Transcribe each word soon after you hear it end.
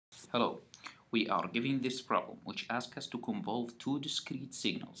Hello, we are given this problem which asks us to convolve two discrete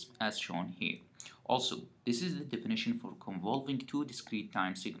signals as shown here. Also, this is the definition for convolving two discrete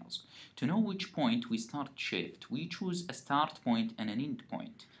time signals. To know which point we start shift, we choose a start point and an end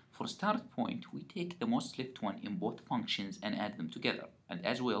point. For start point, we take the most left one in both functions and add them together. And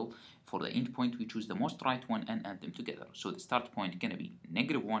as well, for the end point, we choose the most right one and add them together. So the start point is going to be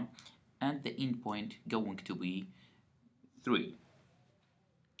 -1 and the end point going to be 3.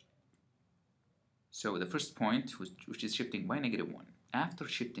 So the first point, which is shifting by -1. After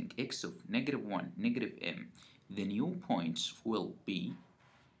shifting x of -1, -m, the new points will be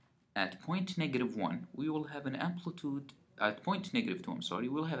at point -1, we will have an amplitude, at point -2, I'm sorry,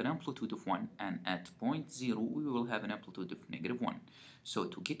 we'll have an amplitude of 1, and at point 0, we will have an amplitude of -1. So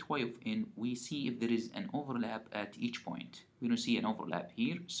to get y of n, we see if there is an overlap at each point. We don't see an overlap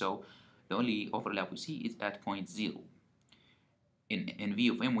here, so the only overlap we see is at point 0. In v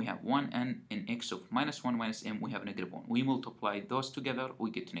of m we have 1, and in x of -1 minus m we have -1. We multiply those together,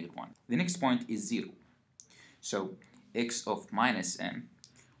 we get -1. The next point is 0. So x of minus m,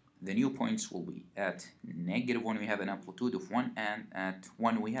 the new points will be at -1 we have an amplitude of 1, and at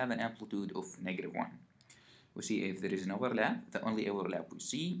 1 we have an amplitude of -1. We see if there is an overlap. The only overlap we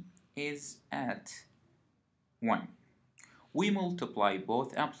see is at 1. We multiply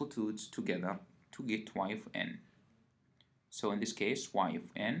both amplitudes together to get y of n. So in this case, y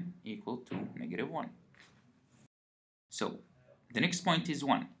of n equal to -1. So the next point is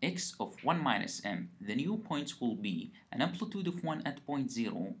 1. X of 1 minus m. The new points will be an amplitude of 1 at point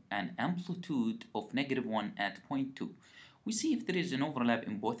 0 and amplitude of -1 at point 2. We see if there is an overlap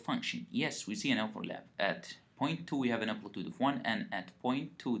in both functions. Yes, we see an overlap. At point 2 we have an amplitude of 1, and at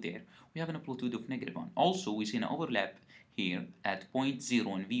point 2 there we have an amplitude of -1. Also we see an overlap here at point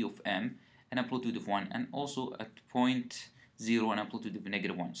 0 in v of m, an amplitude of 1, and also at point 0 an amplitude of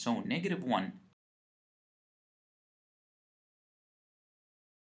 -1. So -1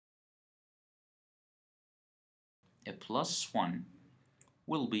 plus 1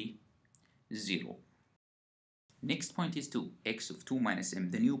 will be 0. Next point is 2. X of 2 minus m.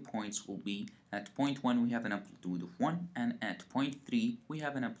 The new points will be at point 1 we have an amplitude of 1, and at point 3 we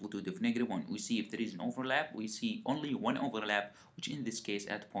have an amplitude of -1. We see if there is an overlap. We see only one overlap, which in this case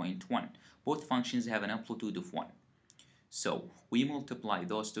at point 1. Both functions have an amplitude of 1. So we multiply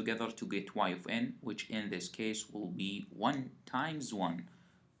those together to get y of n, which in this case will be 1 times 1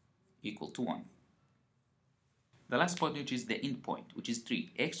 equal to 1. The last point, which is the end point, which is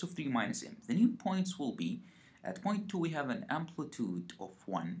 3. X of 3 minus m. The new points will be at point 2 we have an amplitude of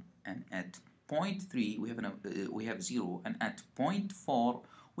 1, and at point 3 we have 0, and at point 4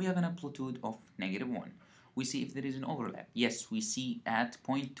 we have an amplitude of -1. We see if there is an overlap. Yes, we see at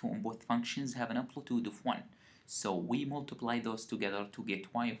point 2 both functions have an amplitude of 1. So we multiply those together to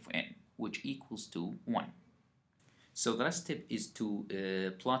get y of n, which equals to 1. So the last step is to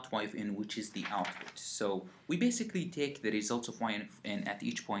plot y of n, which is the output. So we basically take the results of y of n at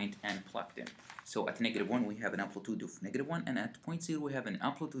each point and plot them. So at -1 we have an amplitude of -1, and at point 0 we have an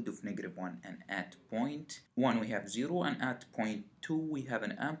amplitude of -1, and at point 1 we have 0, and at point 2 we have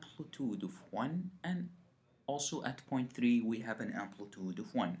an amplitude of 1, and also at point 3 we have an amplitude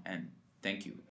of 1. And thank you.